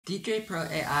Djay Pro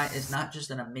AI is not just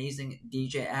an amazing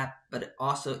DJ app, but it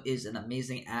also is an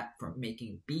amazing app for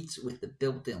making beats with the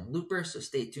built-in looper, so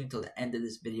stay tuned till the end of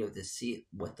this video to see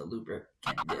what the looper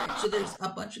can do. So there's a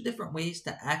bunch of different ways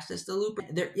to access the looper.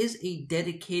 There is a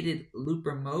dedicated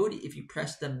looper mode if you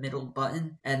press the middle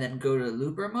button and then go to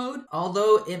looper mode.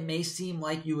 Although it may seem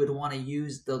like you would want to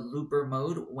use the looper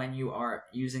mode when you are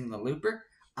using the looper,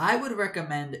 I would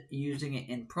recommend using it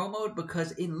in Pro mode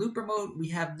because in looper mode, we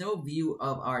have no view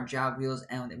of our jog wheels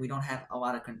and we don't have a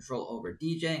lot of control over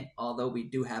DJing, although we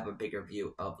do have a bigger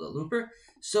view of the looper.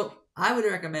 So I would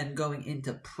recommend going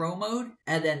into Pro mode,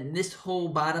 and then this whole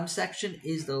bottom section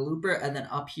is the looper, and then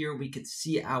up here we could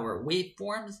see our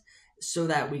waveforms so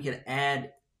that we could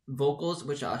add vocals,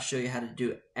 which I'll show you how to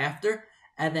do after,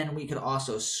 and then we could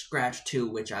also scratch too,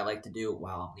 which I like to do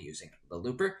while I'm using the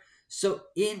looper. So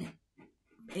in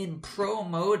Pro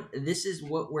mode, this is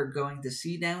what we're going to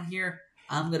see down here.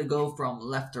 I'm going to go from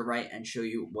left to right and show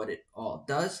you what it all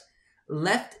does.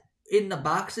 Left in the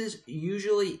boxes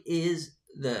usually is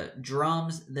the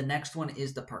drums, the next one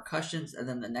is the percussions, and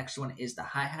then the next one is the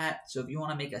hi-hat. So if you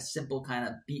want to make a simple kind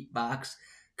of beatbox,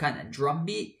 kind of drum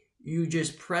beat, you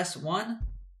just press 1.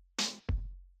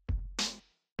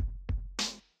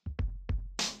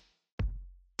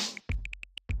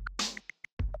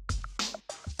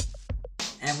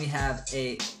 And we have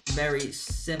a very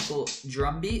simple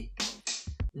drum beat.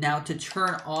 Now to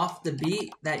turn off the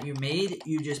beat that you made,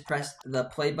 you just press the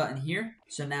play button here.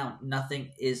 So now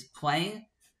nothing is playing.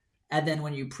 And then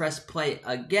when you press play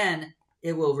again,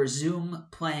 it will resume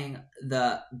playing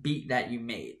the beat that you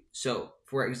made. So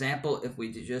for example, if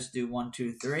we just do 1,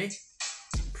 2, 3,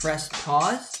 press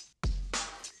pause.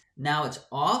 Now it's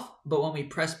off, but when we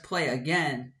press play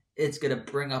again, it's gonna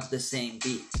bring up the same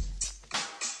beat.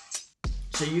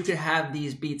 So you could have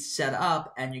these beats set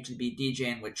up and you could be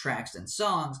DJing with tracks and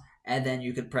songs, and then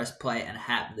you could press play and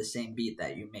have the same beat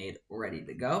that you made ready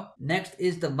to go. Next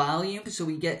is the volume. So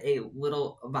we get a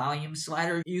little volume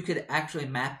slider. You could actually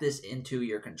map this into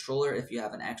your controller if you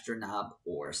have an extra knob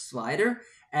or slider.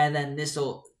 And then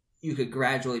you could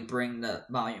gradually bring the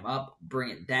volume up, bring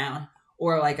it down.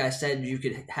 Or like I said, you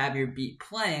could have your beat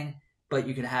playing, but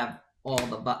you could have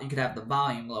you could have the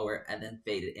volume lower and then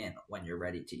fade it in when you're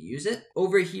ready to use it.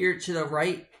 Over here to the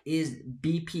right is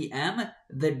BPM.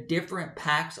 The different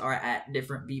packs are at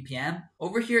different BPM.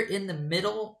 Over here in the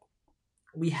middle,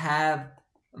 we have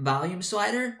volume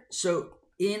slider. So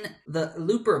in the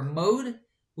looper mode,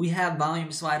 we have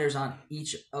volume sliders on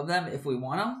each of them if we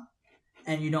want them,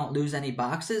 and you don't lose any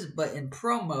boxes. But in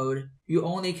Pro mode, you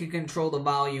only can control the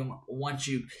volume once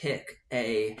you pick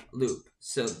a loop.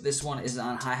 So this one is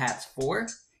on hi-hats 4.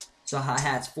 So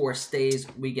hi-hats 4 stays,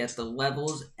 we get the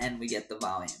levels, and we get the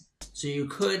volume. So you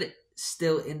could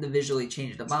still individually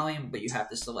change the volume, but you have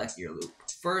to select your loop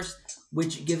first,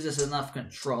 which gives us enough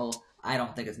control. I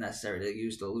don't think it's necessary to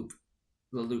use the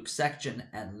loop section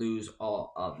and lose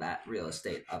all of that real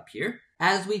estate up here.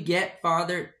 As we get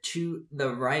farther to the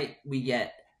right, we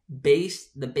get bass.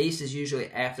 The bass is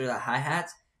usually after the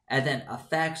hi-hats, and then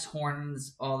effects,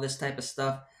 horns, all this type of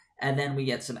stuff. And then we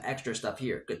get some extra stuff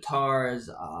here, guitars,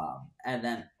 and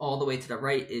then all the way to the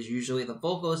right is usually the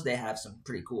vocals. They have some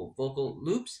pretty cool vocal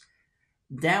loops.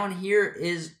 Down here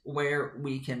is where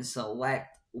we can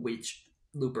select which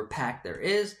looper pack there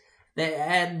is. They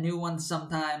add new ones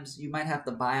sometimes. You might have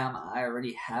to buy them. I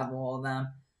already have all of them.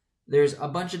 There's a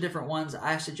bunch of different ones.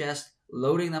 I suggest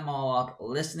loading them all up,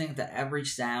 listening to every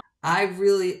sound. I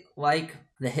really like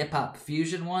the hip-hop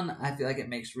fusion one. I feel like it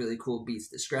makes really cool beats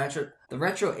to scratch it. The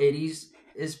retro 80s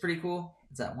is pretty cool.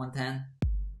 It's at 110.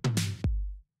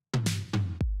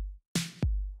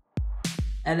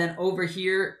 And then over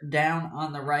here, down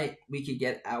on the right, we could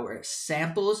get our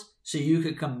samples. So you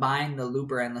could combine the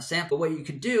looper and the sample. What you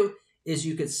could do is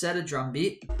you could set a drum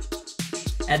beat,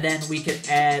 and then we could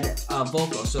add a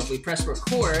vocal. So if we press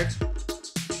record,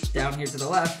 down here to the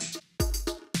left,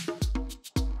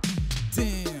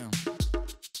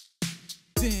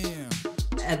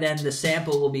 and then the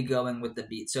sample will be going with the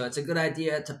beat. So it's a good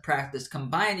idea to practice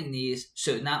combining these,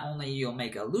 so not only you'll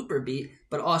make a looper beat,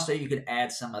 but also you could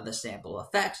add some of the sample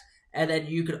effects. And then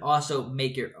you could also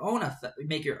make your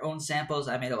own samples.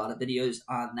 I made a lot of videos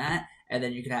on that. And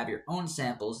then you can have your own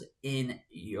samples in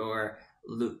your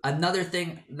loop. Another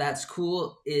thing that's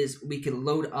cool is we can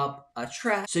load up a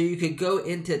track. So you could go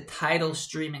into Tidal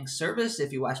streaming service.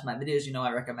 If you watch my videos, you know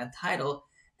I recommend Tidal.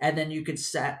 And then you could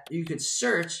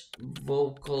search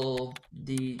vocal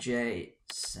DJ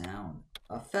sound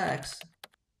effects.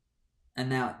 And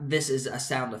now this is a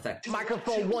sound effect.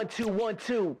 Microphone 1 2 1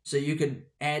 2. So you could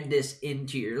add this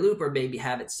into your loop, or maybe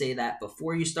have it say that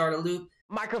before you start a loop.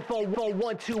 Microphone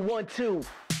 1, 2, 1, 2.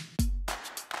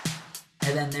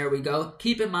 And then there we go.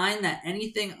 Keep in mind that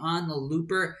anything on the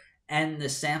looper and the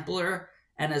sampler,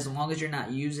 and as long as you're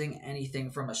not using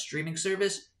anything from a streaming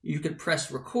service, you could press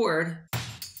record.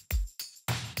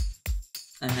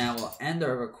 And now we'll end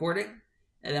our recording.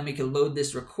 And then we can load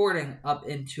this recording up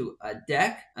into a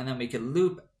deck, and then we can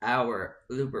loop our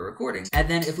looper recording. And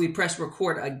then if we press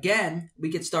record again,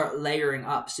 we could start layering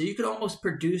up. So you could almost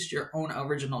produce your own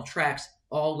original tracks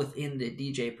all within the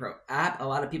Djay Pro app. A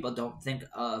lot of people don't think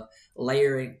of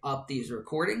layering up these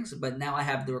recordings, but now I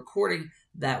have the recording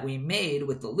that we made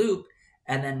with the loop,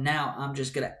 and then now I'm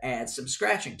just gonna add some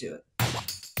scratching to it.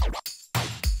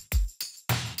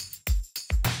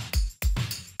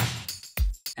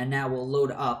 And now we'll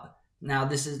load up. Now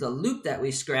this is the loop that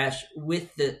we scratched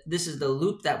with this is the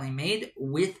loop that we made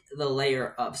with the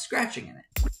layer of scratching in it.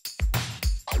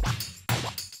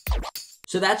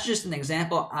 So that's just an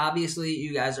example. Obviously,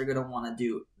 you guys are gonna wanna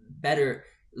do better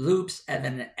loops and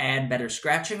then add better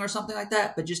scratching or something like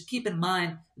that. But just keep in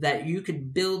mind that you can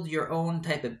build your own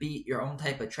type of beat, your own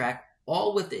type of track,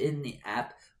 all within the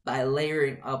app by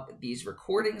layering up these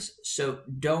recordings. So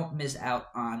don't miss out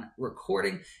on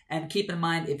recording. And keep in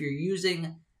mind, if you're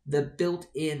using the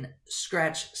built-in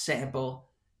scratch sample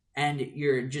and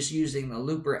you're just using the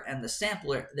looper and the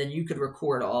sampler, then you could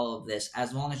record all of this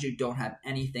as long as you don't have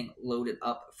anything loaded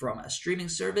up from a streaming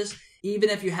service. Even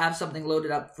if you have something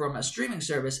loaded up from a streaming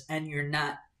service and you're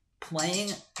not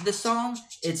playing the song,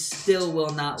 it still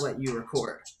will not let you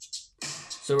record.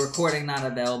 So recording not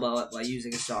available by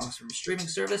using songs from a streaming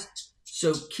service.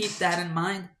 So keep that in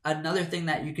mind. Another thing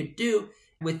that you could do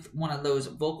with one of those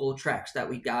vocal tracks that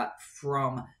we got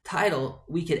from Tidal,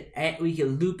 we could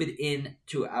loop it in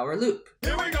to our loop.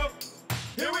 Here we go.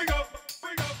 Here we go. Here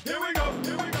we go. Here we go.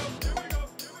 Here we go. Here we go.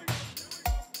 Here we go.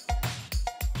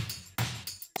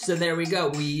 So there we go.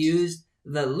 We used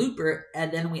the looper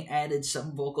and then we added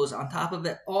some vocals on top of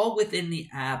it, all within the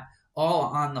app, all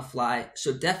on the fly.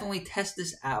 So definitely test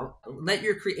this out. Let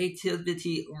your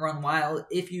creativity run wild.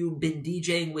 If you've been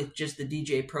DJing with just the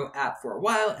Djay Pro app for a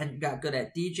while and you got good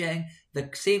at DJing, the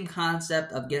same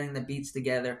concept of getting the beats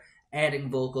together, adding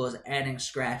vocals, adding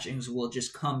scratchings will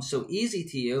just come so easy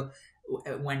to you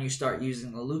when you start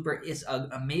using the looper. It's an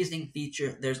amazing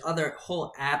feature. There's other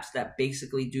whole apps that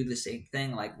basically do the same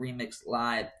thing, like Remix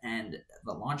Live and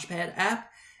the Launchpad app.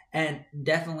 And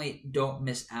definitely don't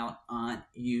miss out on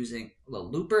using the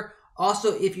looper.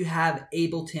 Also, if you have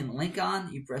Ableton link on,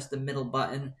 you press the middle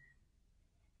button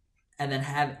and then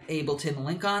have Ableton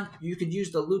link on, you could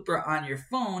use the looper on your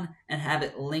phone and have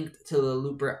it linked to the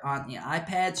looper on the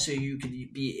iPad, so you could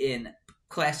be in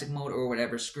classic mode or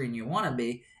whatever screen you want to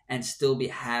be and still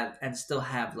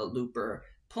have the looper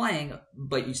playing,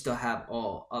 but you still have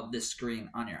all of this screen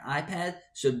on your iPad.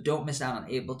 So don't miss out on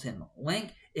Ableton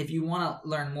link. If you want to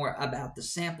learn more about the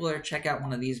sampler, check out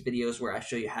one of these videos where I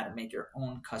show you how to make your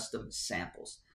own custom samples.